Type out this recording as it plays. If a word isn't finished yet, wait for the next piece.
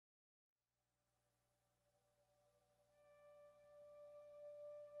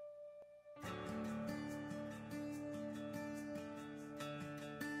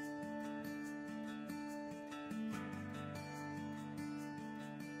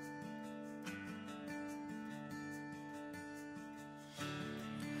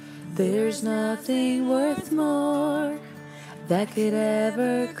There's nothing worth more that could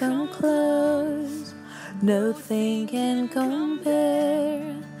ever come close. Nothing can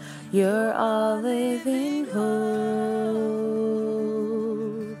compare. You're all living hope.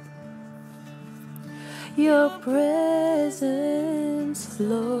 Your presence,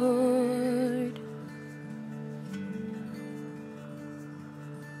 Lord.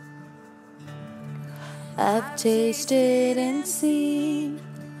 I've tasted and seen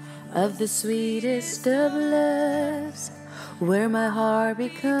of the sweetest of loves, where my heart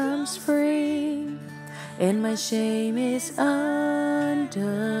becomes free and my shame is undone.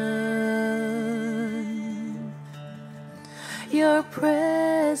 Your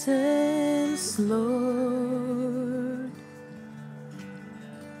presence, Lord.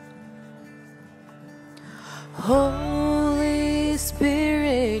 Holy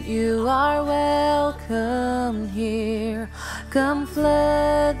Spirit, you are welcome here. Come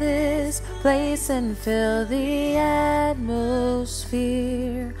flood this place and fill the atmosphere.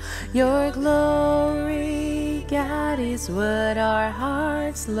 Your glory, God, is what our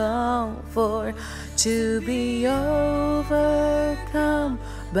hearts long for. To be overcome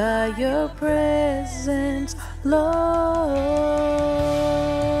by your presence, Lord.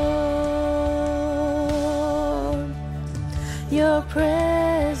 Your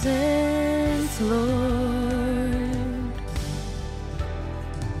presence, Lord.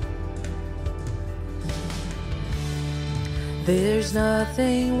 There's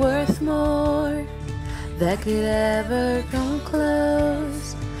nothing worth more that could ever come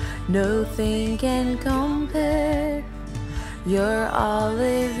close. Nothing can compare. You're all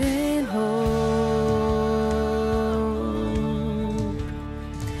living hope.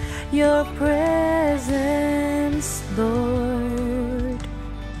 Your presence, Lord.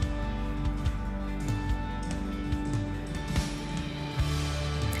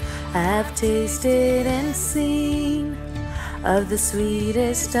 I've tasted and seen of the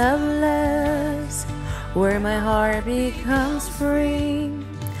sweetest of loves, where my heart becomes free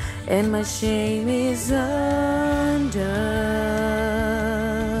and my shame is undone.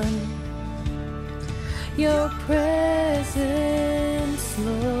 Your presence,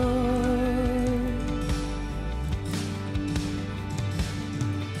 Lord.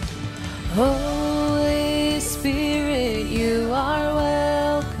 Holy Spirit, you are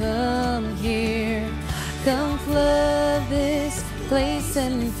welcome here. Come flood this place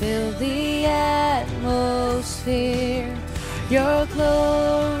and fill the atmosphere. Your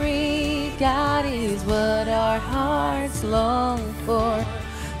glory, God, is what our hearts long for.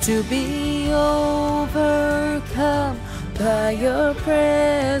 To be overcome by your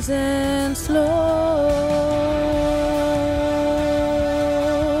presence, Lord.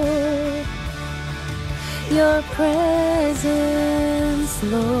 Your presence,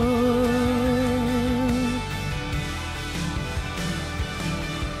 Lord.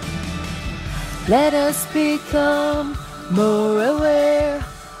 Let us become more aware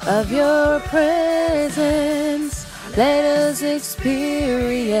of your presence. Let us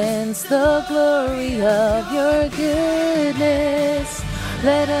experience the glory of your goodness.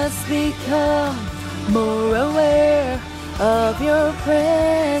 Let us become more aware of your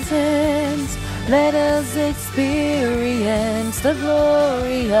presence. Let us experience the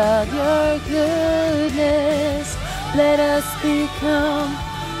glory of your goodness. Let us become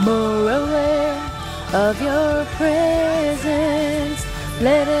more aware of your presence.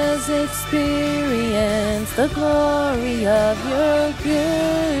 Let us experience the glory of your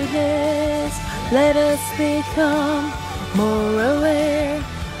goodness. Let us become more aware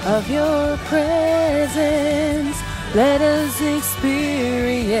of your presence. Let us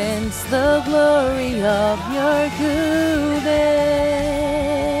experience the glory of your goodness.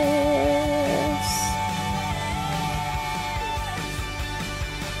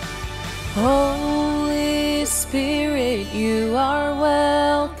 Holy Spirit, you are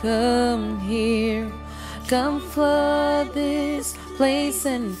welcome here. Come flood this place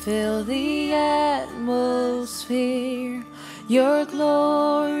and fill the atmosphere. Your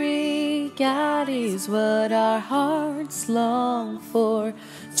glory, God, is what our hearts long for.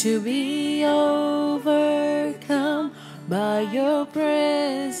 To be overcome by your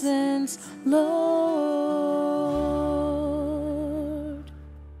presence, Lord.